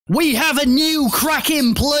We have a new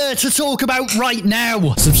cracking player to talk about right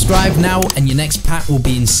now. Subscribe now and your next pack will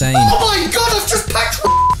be insane. Oh my god, I've just packed...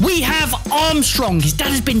 We have Armstrong. His dad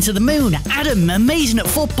has been to the moon. Adam, amazing at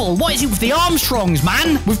football. What is it with the Armstrongs,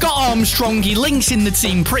 man? We've got Armstrong. He links in the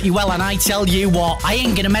team pretty well, and I tell you what, I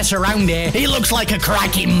ain't gonna mess around here. He looks like a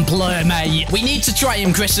cracking player, mate. We need to try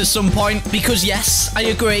him, Chris, at some point, because yes, I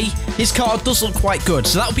agree, his card does look quite good,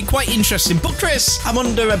 so that would be quite interesting. But Chris, I'm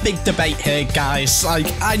under a big debate here, guys.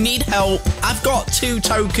 Like, I need help. I've got 2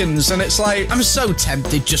 tokens, and it's like, I'm so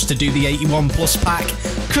tempted just to do the 81 plus pack.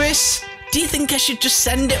 Chris, do you think I should just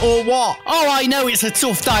send it or what? Oh, I know it's a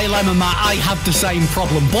tough dilemma, Matt. I have the same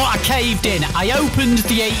problem, but I caved in. I opened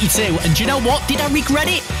the 82, and do you know what? Did I regret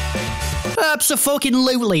it?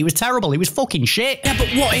 Abso-fucking-lutely. It was terrible. It was fucking shit. Yeah, but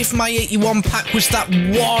what if my 81 pack was that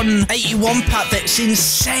one 81 pack that's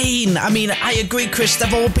insane? I mean, I agree, Chris,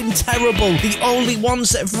 they've all been terrible. The only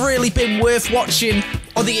ones that have really been worth watching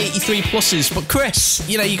are the 83 pluses. But Chris,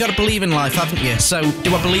 you know, you got to believe in life, haven't you? So,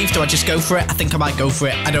 do I believe? Do I just go for it? I think I might go for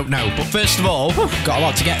it. I don't know. But first of all, got a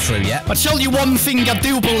lot to get through, yeah? I tell you one thing I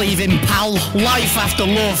do believe in, pal. Life after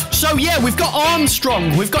love. So, yeah, we've got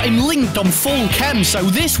Armstrong. We've got him linked on full chem. So,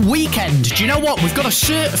 this weekend, do you know what? We've got to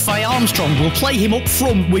certify Armstrong. We'll play him up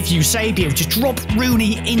front with Eusebio. Just drop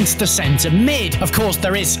Rooney into the centre mid. Of course,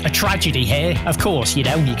 there is a tragedy here. Of course, you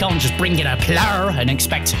know, you can't just bring in a player and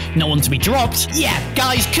expect no one to be dropped. Yeah,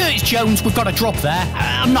 guys, Curtis Jones, we've got to drop there.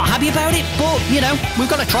 I'm not happy about it, but, you know, we've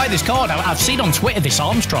got to try this card. I've seen on Twitter this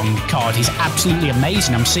Armstrong card. He's absolutely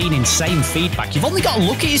amazing. I'm seeing insane feedback. You've only got to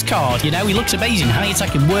look at his card. You know, he looks amazing. High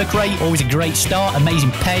attacking work rate, always a great start,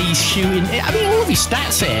 amazing pace, shooting. I mean, all of his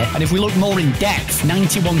stats here. And if we look more in depth,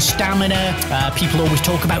 91 stamina. People always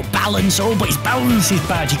talk about balance. Oh, but his balance is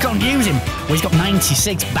bad. You can't use him. Well, he's got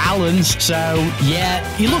 96 balance. So, yeah,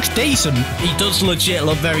 he looks decent. He does legit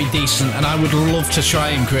look very decent, and I would love to try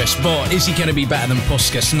him, Chris. But is he going to be better than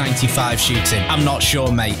Puskas? 95 shooting. I'm not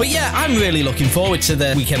sure, mate. But yeah, I'm really looking forward to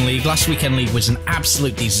the Weekend League. Last Weekend League was an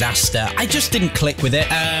absolute disaster. I just didn't click with it.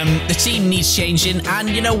 The team needs changing, and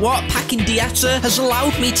you know what? Packing Diatta has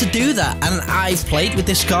allowed me to do that, and I've played with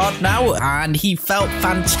this card now, and he felt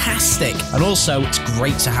fantastic. And also, it's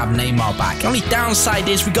great to have Neymar back. Only downside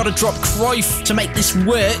is we got to drop Cruyff to make this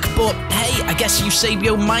work, but hey, I guess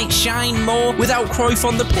Eusebio might shine more without Cruyff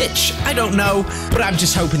on the pitch. I don't know, but I'm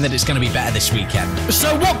just hoping that it's going to be better this weekend.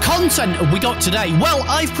 So what content have we got today? Well,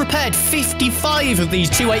 I've prepared 55 of these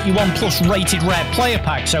 281 plus rated rare player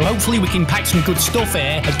packs, so hopefully we can pack some good stuff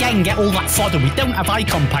here. Again, get all that fodder. We don't have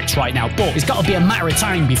icon packs right now, but it's got to be a matter of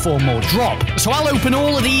time before more drop. So I'll open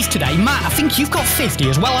all of these today. Matt, I think you've got 50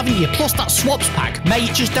 as well, haven't you? Plus that swaps pack.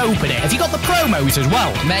 Mate, just open it. Have you got the promos as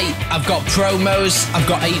well? Mate, I've got promos, I've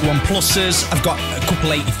got 81 pluses, I've got a couple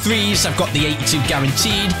 83s, I've got the 82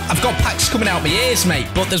 guaranteed. I've got packs coming out my ears, mate.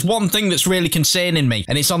 But there's one thing that's really concerning me,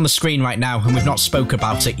 and it's on the screen right now, and we've not spoke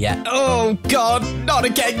about it yet. Oh, God. Not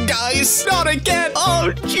again, guys. Not again.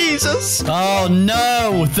 Oh, Jesus. Oh,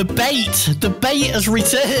 no. The bait. The bait has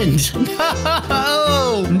returned.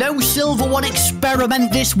 No. No Silver One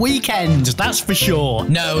experiment this weekend. That's for sure.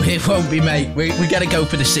 No, it won't be, mate. We gotta go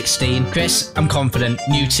for the 16. Chris, I'm confident.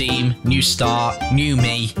 New team, new start, new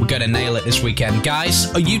me. We're gonna nail it this weekend.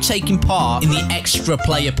 Guys, are you taking part in the extra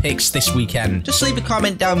player picks this weekend? Just leave a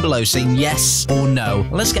comment down below saying yes or no.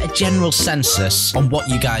 Let's get a general census on what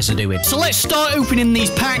you guys are doing. So let's start opening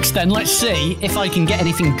these packs then. Let's see if I can get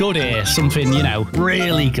anything good here. Something, you know,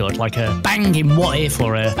 really good. Like a banging what if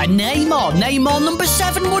or a Neymar. Neymar number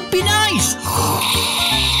 7 would be nice.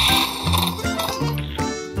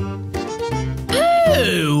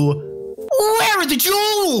 Ooh. Where are the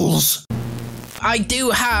jewels? I do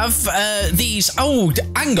have these. Oh,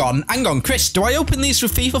 hang on. Chris, do I open these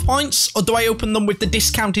with FIFA points or do I open them with the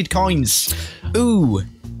discounted coins? Ooh.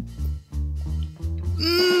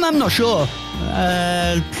 I'm not sure.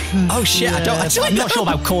 Oh shit, I don't I'm not sure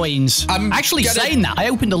about coins. I'm actually saying that. I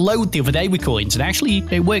opened a load the other day with coins and actually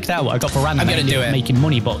it worked out. I got for random. I'm gonna do it. Making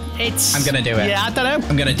money, but it's... I'm gonna do it. Yeah, I don't know.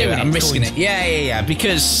 I'm gonna do it. I'm risking it. Yeah,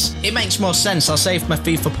 because it makes more sense. I'll save my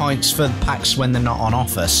FIFA points for the packs when they're not on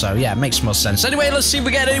offer. So yeah, it makes more sense. Anyway, let's see if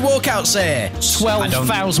we get any walkouts here.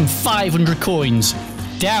 12,500 coins.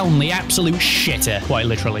 Down the absolute shitter, quite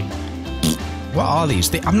literally. What are these?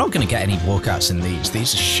 I'm not going to get any walkouts in these.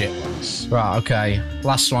 These are shit ones. Right, okay.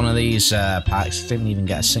 Last one of these packs. Didn't even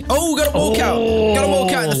get a single. Oh, got a walkout. Got a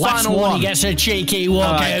walkout in the final one. He gets a cheeky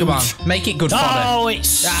walkout. Right, come on. Make it good fodder. Oh, it's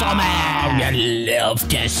summer. You love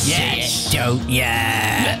to see it, don't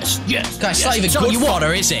ya? Yes. Guys, it's not even good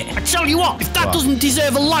fodder, is it? I tell you what, if that doesn't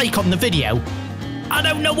deserve a like on the video, I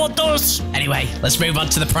don't know what does. Anyway, let's move on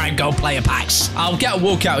to the Prime Gold player packs. I'll get a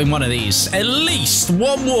walkout in one of these. At least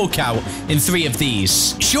one walkout in 3 of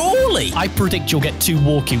these. Surely. I predict you'll get 2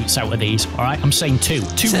 walkouts out of these, all right? I'm saying 2. 2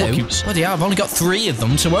 walkouts. Bloody hell, I've only got 3 of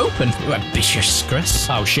them to open. You're ambitious, Chris.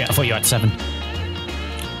 Oh, shit. I thought you had 7.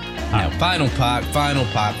 No, final pack, final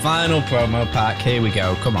promo pack. Here we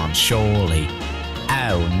go. Come on, surely.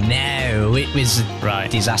 Oh, no. It was a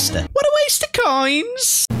disaster. What a waste of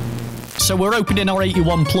coins. So we're opening our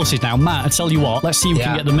 81 pluses now. Matt, I tell you what, let's see who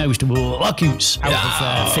can get the most walkouts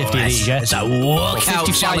out of 50 of these, yeah? It's a walkout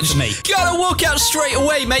 55 challenge. for me. Got a walkout straight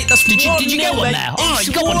away, mate. That's did you get one there? Oh,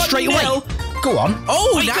 you got one straight away. Go on.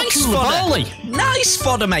 Oh, nice fodder. Nice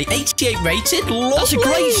fodder, mate. 88 rated. Lovely. That's a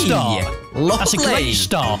great start. Lovely. That's a great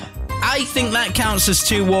start. I think that counts as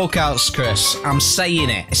 2 walkouts, Chris. I'm saying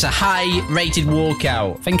it. It's a high-rated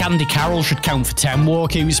walkout. I think Andy Carroll should count for 10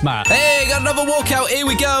 walkouts, Matt. Hey, got another walkout. Here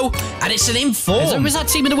we go. And it's an inform. Was that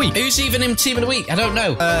team of the week? Who's even in team of the week? I don't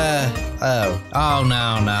know. Oh,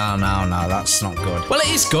 no. That's not good. Well, it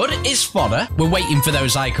is good. It's fodder. We're waiting for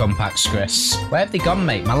those icon packs, Chris. Where have they gone,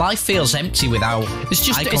 mate? My life feels empty without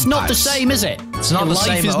It's not the same, is it? It's not the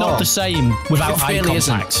same Life is at all. not the same without It really icon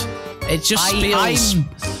isn't. packs. It just feels...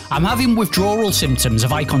 I'm having withdrawal symptoms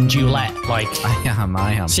of Icon Duet. Like,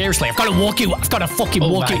 I am. seriously, I've got a walkout. I've got a fucking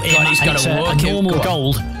walkout. He's got a walkout. A normal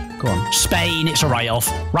gold. Go on. Spain, it's a write-off.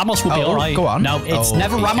 Ramos will be all right. Go on. No, it's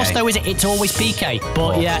never PK. Ramos, though, is it? It's always PK.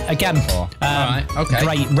 But yeah, again, all right. Okay.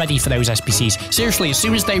 great, ready for those SPCs. Seriously, as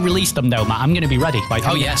soon as they release them, though, Matt, I'm going to be ready. Like,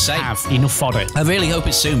 I'm gonna same. have enough fodder. I really hope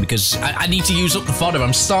it's soon because I need to use up the fodder.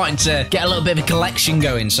 I'm starting to get a little bit of a collection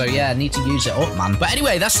going. So yeah, I need to use it up, man. But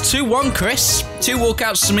anyway, that's 2-1, Chris. 2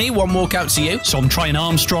 walkouts to me, 1 walkout to you. So I'm trying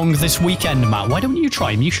Armstrong this weekend, Matt. Why don't you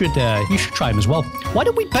try him? You should try him as well. Why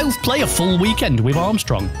don't we both play a full weekend with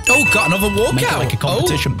Armstrong? Oh, got another walkout. Make it like a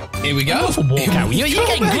competition. Oh, here we go. Another walkout. You're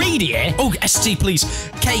getting greedy here. Oh, ST, please.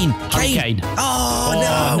 Kane. Oh,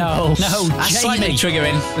 no. That's slightly Jamie.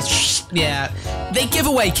 triggering. Yeah. They give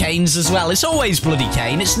away Kanes as well. It's always bloody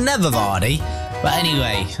Kane. It's never Vardy. But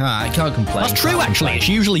anyway, I can't complain. That's true, actually. It's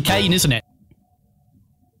usually Kane, isn't it?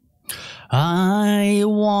 I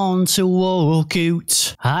want to walk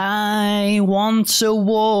out. I want to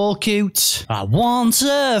walk out. I want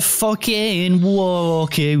to fucking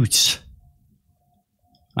walk out.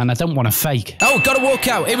 And I don't want to fake. Oh, got to walk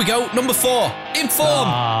out. Here we go. Number 4. Inform.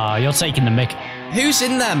 Ah, you're taking the mick. Who's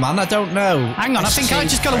in there, man? I don't know. Hang on, I think I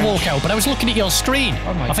just got a walk out, but I was looking at your screen.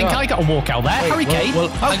 Oh my I think God. I got a walk out there. Harry Kane.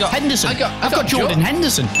 I got Henderson. I've got Jordan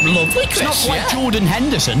Henderson. Lovely, It's not Chris, quite yeah. Jordan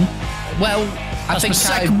Henderson. Well, I That's think my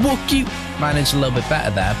second walk out. managed a little bit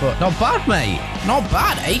better there, but not bad, mate. Not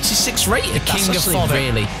bad. 86 rated. King That's of actually fodder.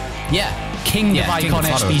 Really. Yeah. King of King Icon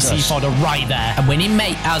of fodder, of SBC course. fodder right there. And winning,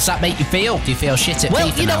 mate. How's that make you feel? Do you feel shit at Well,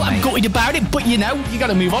 FIFA you know, now, I'm mate? gutted about it, but you know, you got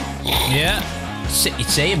to move on. Yeah. Sip your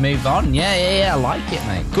tea and move on. Yeah, I like it,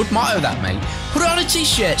 mate. Good motto, that, mate. Put it on a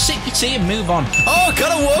t-shirt, sip your tea and move on. Oh,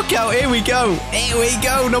 got a walkout. Here we go. Here we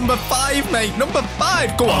go. Number 5, mate. Number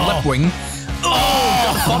 5. Go on, left wing. Oh,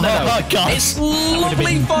 Oh, God. It's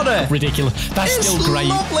lovely fodder. Ridiculous. That's It's still great.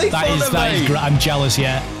 lovely That is fodder, great. I'm jealous,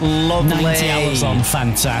 yeah. Lovely. 90 hours on.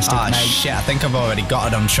 Fantastic, Oh, mate. shit. I think I've already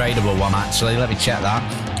got an untradeable one, actually. Let me check that.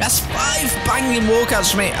 That's 5 banging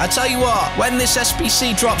walkouts, mate. I tell you what, when this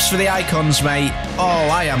SPC drops for the icons, mate, oh,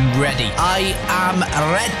 I am ready. I am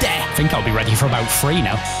ready. I think I'll be ready for about 3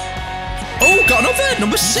 now. Oh, got another.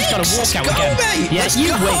 Number 6. Got a Let's walkout go, again. mate. Yeah, Let's you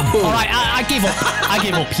go. win. All right, I give up. I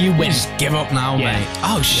give up. You win. Just give up now, Yeah. mate.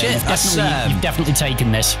 Oh, shit. Yeah, you've definitely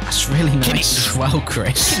taken this. That's really nice as well,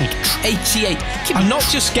 Chris. 88. I'm not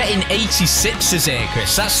just getting 86s here,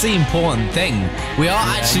 Chris. That's the important thing. We are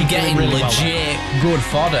actually you're getting doing really well, legit good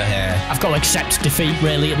fodder here. I've got to accept defeat,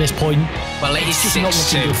 really, at this point. Well, it is It's just not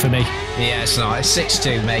looking 6-2. good for me. Yeah, it's not. It's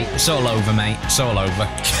 6-2, mate. It's all over, mate. It's all over.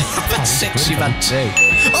 I've had 6, you've had 2.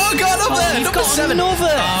 Oh, got another! you've Number got 7.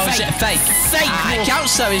 another. Oh, is Fake. it a fake? Fake It walk-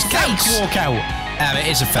 counts, though. It counts. Fake walkout. It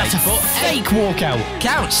is a fake. That's a but fake walkout.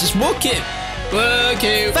 counts. It's walk it. Walk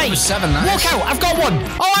it. Fake. Number 7, nice. Walkout. I've got one.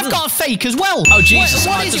 Oh, I've got a fake as well. Oh, Jesus.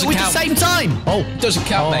 What Oh, it is it doesn't with count. the same time? Oh, Doesn't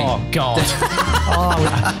count, oh mate. God.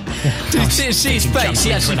 Did you see his face?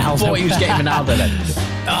 He actually Ronaldo. thought he was getting Ronaldo then.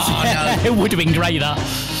 Oh, no. It would have been great, that.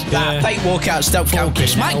 That fake walkouts don't count,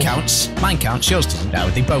 Chris. Fucking Mine hell. counts. Mine counts. Yours doesn't. No,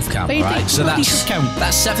 they both count, They- right? they- So they that's should count.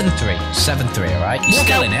 That's 7-3. 7-3, all right? You're Walk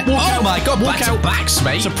still out, in it. walk Oh out, my God! walk Back to out. backs,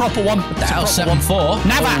 mate. It's a proper one. The hell, 7-4.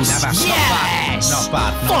 Navas. Oh, Navas. Yes. Not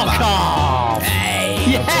bad. Not Fuck bad. off.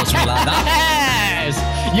 Hey, don't talk to me like that.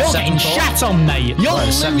 Yes. You're getting 7-4. shat on, mate. You're Right,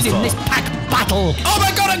 losing 7-4. this pack battle. Oh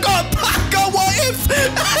my God! I got a pack. Go away.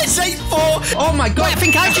 It's 8-4. Oh my god. Wait, I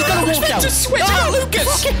think I just got to walk out. Switch out,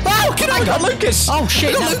 Lucas. I got Lucas. Oh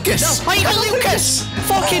shit. I got Lucas. No, I got Lucas.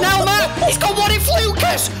 Fucking hell, Matt. He's got one in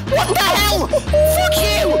Lucas. What the hell? Fuck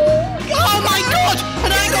you. Oh my god.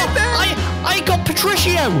 And I got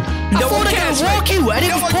Patricio. I thought I got Rocky, and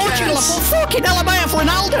it was Portugal. I thought, fucking hell, I might have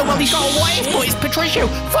Ronaldo. Well, he's got a wife, but it's Patricio.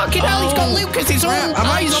 Fucking hell, he's got Lucas. It's all. Am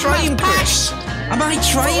I trying, Chris? Am I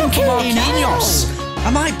trying for Marquinhos?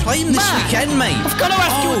 Am I playing this weekend, mate? I've got to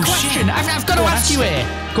ask you a question. I've got to ask you here.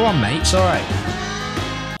 Go on, mate. It's all right.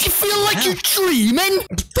 Do you feel like you're dreaming?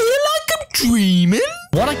 Feel like I'm dreaming?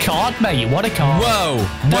 What a card, mate. What a card. Whoa,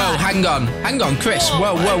 hang on, Chris.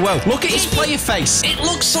 Whoa. Look at his player face. It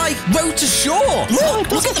looks like Road to Shore.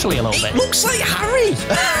 Look actually a little bit. It looks like Harry.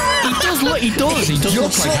 He does look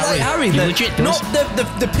like Harry. He legit does.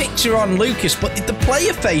 Not the picture on Lucas, but the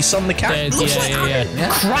player face on the camera. Looks like Harry. Yeah.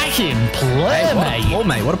 Cracking player, mate. Oh,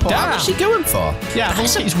 mate, what a point. How much is he going for? Yeah, I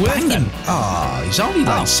think he's worth him. Oh, he's only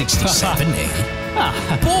like 60, 70.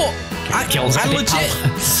 But I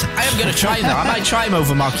am going to try him though. I might try him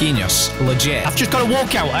over Marquinhos. Legit. I've just got a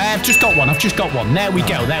walkout. I've just got one. There we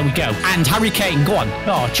go. And Harry Kane, go on.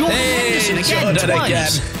 Oh, Jordan Henderson again.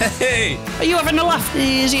 Twice. Hey. Are you having a laugh?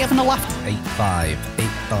 Is he having a laugh? 8-5.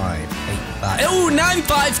 Oh,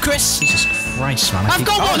 9-5, Chris. Jesus Christ, man. I've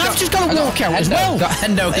got one. I've just got a walkout as well. Got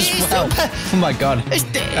Hendo as well. Oh my god.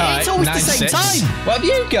 It's always the same time. What have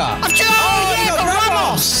you got? I've got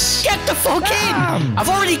Ramos. Get the fuck in. I've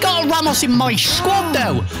already got a Ramos in my squad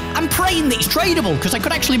though. I'm praying that he's tradable because I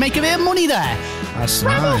could actually make a bit of money there. That's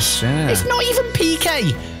Ramos. Nice, yeah. It's not even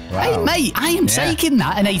PK. Wow. Hey mate, I am taking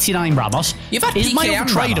that an 89 Ramos. You've had PK and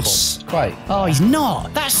tradable. Quite. Oh, he's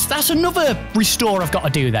not. That's another restore I've got to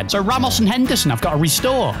do then. So Ramos and Henderson I've got to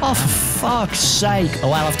restore. Oh, for fuck's sake. Oh,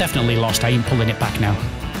 well, I've definitely lost. I ain't pulling it back now.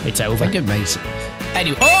 It's over. I think it makes it.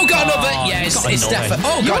 Anyway. Oh, got another. Yeah, it's definitely.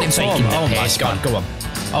 Oh, got him taking. Oh my god. Go on.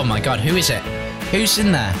 Oh my god. Who is it? Who's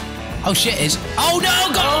in there? Oh shit! Oh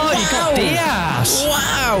no! God! You got Diaz!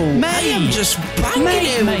 Wow! Mate, I am just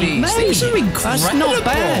banging these. These are incredible. That's not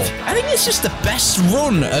bad. I think it's just the best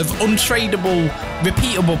run of untradeable,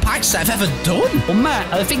 repeatable packs that I've ever done. Well,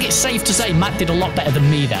 Matt, I think it's safe to say Matt did a lot better than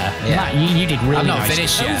me there. Yeah. Matt, you did really I'm not nice.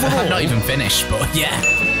 Finished yet. I'm not even finished, but yeah.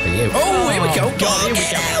 For you. Oh, here we go. God, here we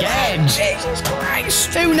go again. Jesus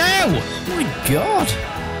Christ! Who now? Oh my god.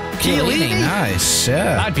 Really nice,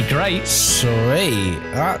 yeah. That'd be great. Sweet.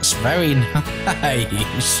 That's very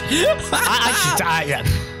nice. Yeah.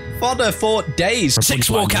 Fodder for days. 6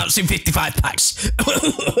 walkouts in 55 packs.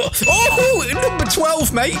 Oh, number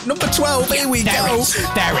 12, mate. Number 12. Here we go.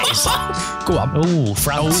 There it is. Go on. Oh,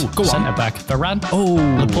 France. Go on. Centre back. Varane. Oh,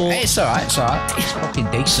 Laporte. It's all right. It's all right. It's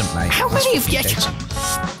fucking decent, mate. How many have you?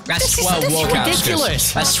 That's 12 walkouts.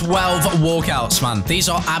 Ridiculous. That's 12 walkouts, man. These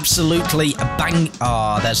are absolutely a bang.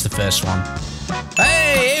 Oh, there's the first one.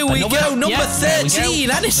 Hey, here we go. Number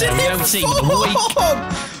 13. And it's in here.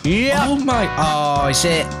 Yeah. Oh my. Oh, is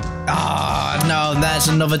it? Oh, no, there's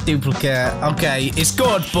another duplicate. Okay, it's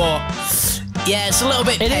good, but yeah, it's a little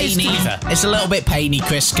bit painy. It's a little bit painy,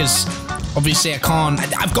 Chris, because obviously I can't.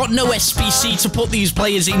 I've got no SPC to put these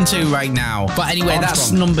players into right now. But anyway,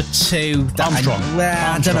 that's number 2. Armstrong.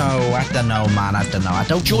 I don't know, man. I don't know. I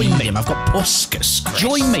don't join him. I've got Puskas,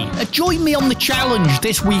 Chris. Join me on the challenge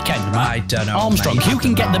this weekend, man. I don't know, Armstrong. mate. Who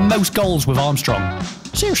can get the most goals with Armstrong?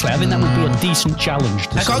 Seriously, I think that would be a decent challenge.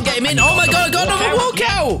 I can't get him in. Oh my god, I got another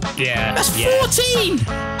walkout. Yeah. That's 14.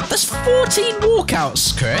 That's 14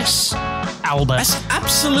 walkouts, Chris. Albert. That's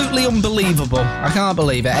absolutely unbelievable. I can't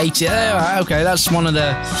believe it. 80. Okay, that's one of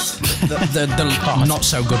the not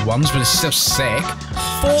so good ones, but it's still sick.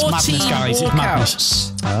 14 madness, guys.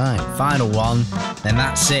 walkouts. All right, final one. Then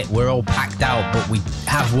that's it. We're all packed out, but we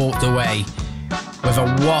have walked away with a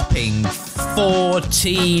whopping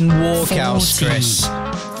 14 walkouts, Chris.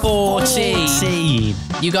 14.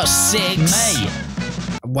 You got 6. Mate.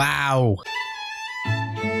 Wow.